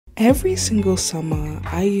Every single summer,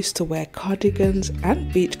 I used to wear cardigans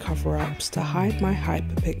and beach cover-ups to hide my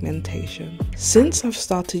hyperpigmentation. Since I've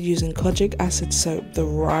started using kojic acid soap the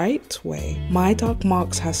right way, my dark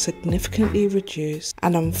marks have significantly reduced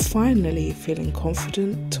and I'm finally feeling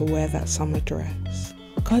confident to wear that summer dress.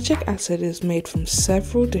 Kojic acid is made from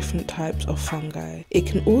several different types of fungi. It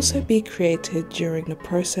can also be created during the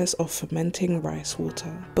process of fermenting rice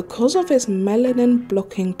water. Because of its melanin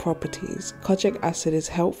blocking properties, kojic acid is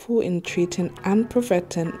helpful in treating and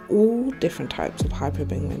preventing all different types of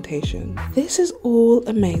hyperpigmentation. This is all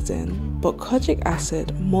amazing, but kojic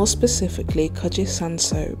acid, more specifically Koji San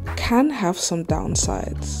soap, can have some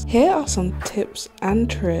downsides. Here are some tips and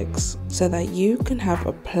tricks so that you can have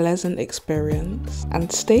a pleasant experience,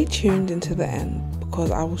 and stay tuned into the end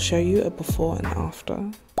because I will show you a before and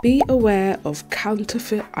after. Be aware of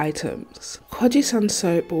counterfeit items. Koji San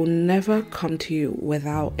soap will never come to you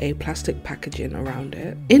without a plastic packaging around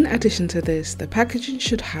it. In addition to this, the packaging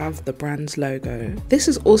should have the brand's logo. This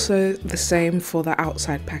is also the same for the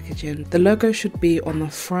outside packaging. The logo should be on the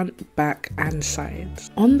front, back and sides.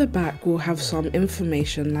 On the back we'll have some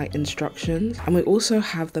information like instructions, and we also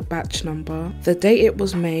have the batch number, the date it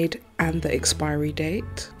was made and the expiry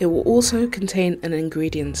date. It will also contain an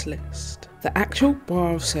ingredients list. The actual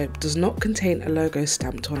bar of soap does not contain a logo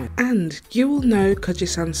stamped on it, and you will know Koji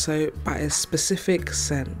San soap by a specific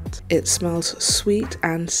scent. It smells sweet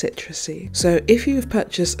and citrusy. So if you've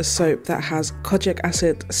purchased a soap that has kojic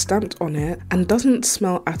acid stamped on it and doesn't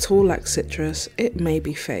smell at all like citrus, it may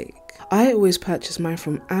be fake. I always purchase mine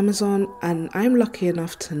from Amazon and I'm lucky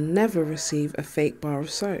enough to never receive a fake bar of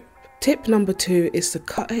soap. Tip number 2 is to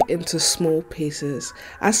cut it into small pieces.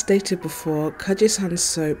 As stated before, Koji San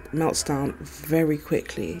soap melts down very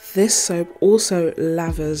quickly. This soap also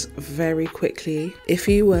lavers very quickly. If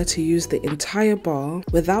you were to use the entire bar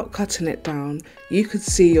without cutting it down, you could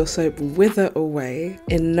see your soap wither away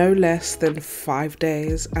in no less than 5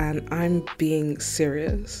 days, and I'm being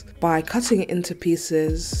serious. By cutting it into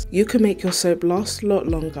pieces, you can make your soap last a lot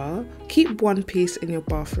longer. Keep one piece in your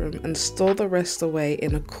bathroom and store the rest away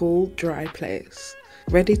in a cool, dry place,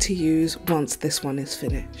 ready to use once this one is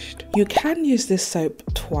finished. You can use this soap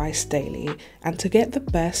twice daily, and to get the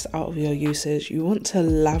best out of your usage, you want to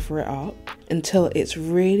lather it up until it's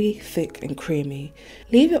really thick and creamy.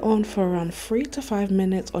 Leave it on for around 3 to 5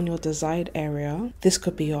 minutes on your desired area. This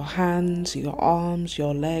could be your hands, your arms,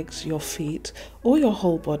 your legs, your feet, or your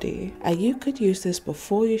whole body. And you could use this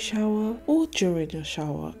before you shower or during your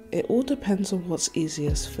shower. It all depends on what's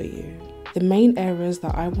easiest for you. The main areas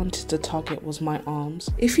that I wanted to target was my arms.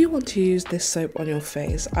 If you want to use this soap on your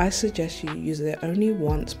face, I suggest you use it only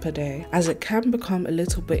once per day, as it can become a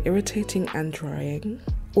little bit irritating and drying.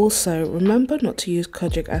 Also, remember not to use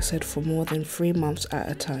kojic acid for more than 3 months at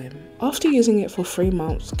a time. After using it for 3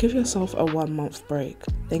 months, give yourself a 1-month break,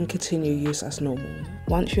 then continue use as normal.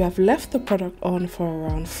 Once you have left the product on for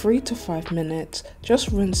around 3 to 5 minutes, just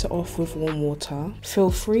rinse it off with warm water. Feel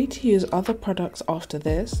free to use other products after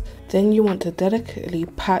this. Then you want to delicately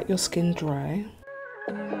pat your skin dry.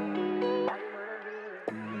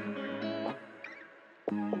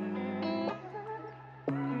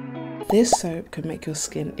 This soap can make your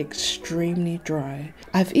skin extremely dry.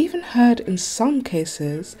 I've even heard in some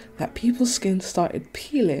cases that people's skin started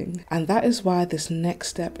peeling, and that is why this next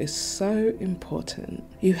step is so important.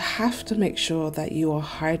 You have to make sure that you are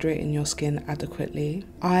hydrating your skin adequately.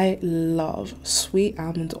 I love sweet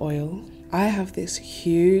almond oil. I have this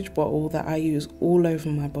huge bottle that I use all over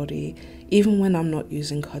my body, even when I'm not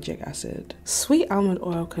using kojic acid. Sweet almond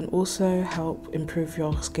oil can also help improve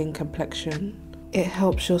your skin complexion. It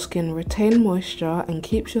helps your skin retain moisture and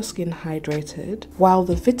keeps your skin hydrated, while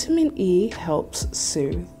the vitamin E helps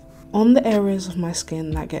soothe. On the areas of my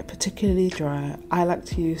skin that get particularly dry, I like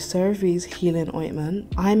to use CeraVe's healing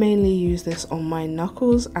ointment. I mainly use this on my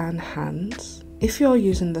knuckles and hands. If you're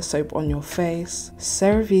using the soap on your face,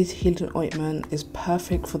 CeraVe's healing ointment is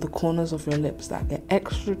perfect for the corners of your lips that get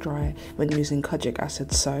extra dry when using kojic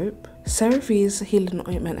acid soap. CeraVe's healing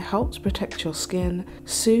ointment helps protect your skin,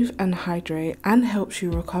 soothe and hydrate, and helps you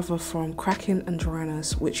recover from cracking and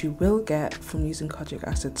dryness, which you will get from using kojic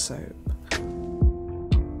acid soap.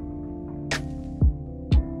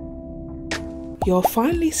 You're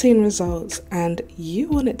finally seeing results and you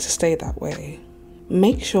want it to stay that way.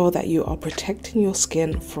 Make sure that you are protecting your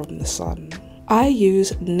skin from the sun. I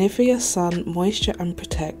use NIVEA Sun Moisture and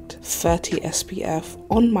Protect 30 SPF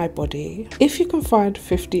on my body. If you can find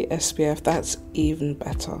 50 SPF, that's even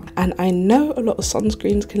better. And I know a lot of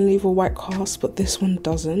sunscreens can leave a white cast, but this one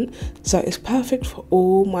doesn't. So it's perfect for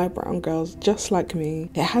all my brown girls just like me.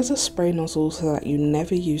 It has a spray nozzle so that you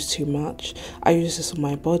never use too much. I use this on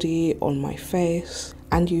my body, on my face.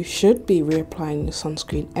 And you should be reapplying your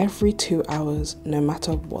sunscreen every 2 hours, no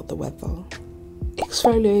matter what the weather.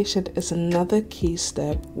 Exfoliation is another key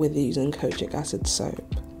step with using kojic acid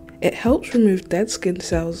soap. It helps remove dead skin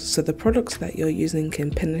cells so the products that you're using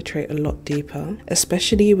can penetrate a lot deeper,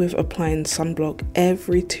 especially with applying sunblock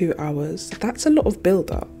every 2 hours. That's a lot of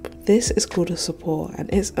build-up. This is called a Sapor and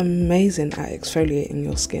it's amazing at exfoliating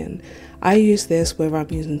your skin. I use this whether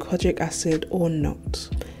I'm using kojic acid or not.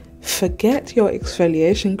 Forget your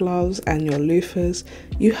exfoliation gloves and your loofahs.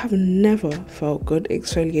 You have never felt good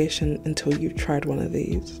exfoliation until you've tried one of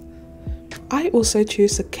these. I also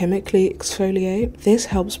choose to chemically exfoliate. This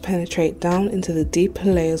helps penetrate down into the deeper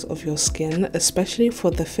layers of your skin, especially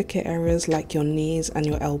for the thicker areas like your knees and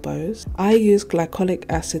your elbows. I use Glycolic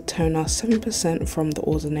acid toner 7% from The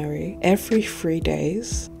Ordinary every 3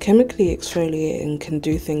 days. Chemically exfoliating can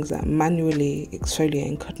do things that manually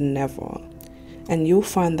exfoliating could never. And you'll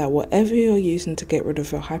find that whatever you're using to get rid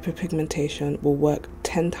of your hyperpigmentation will work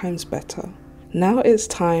 10 times better. Now it's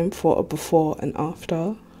time for a before and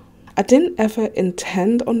after. I didn't ever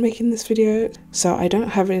intend on making this video, so I don't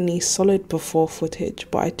have any solid before footage,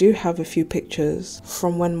 but I do have a few pictures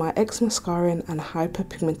from when my eczema scarring and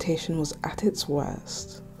hyperpigmentation was at its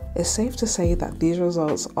worst. It's safe to say that these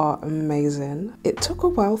results are amazing. It took a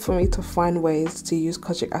while for me to find ways to use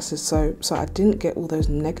kojic acid soap so I didn't get all those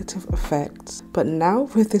negative effects. But now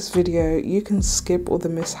with this video, you can skip all the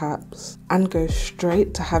mishaps and go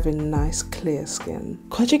straight to having nice clear skin.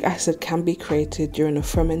 Kojic acid can be created during a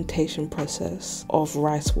fermentation process of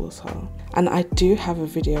rice water, and I do have a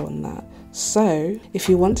video on that. So if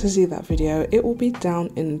you want to see that video, it will be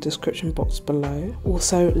down in the description box below.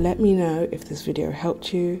 Also, let me know if this video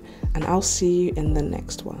helped you, and I'll see you in the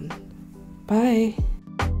next one. Bye!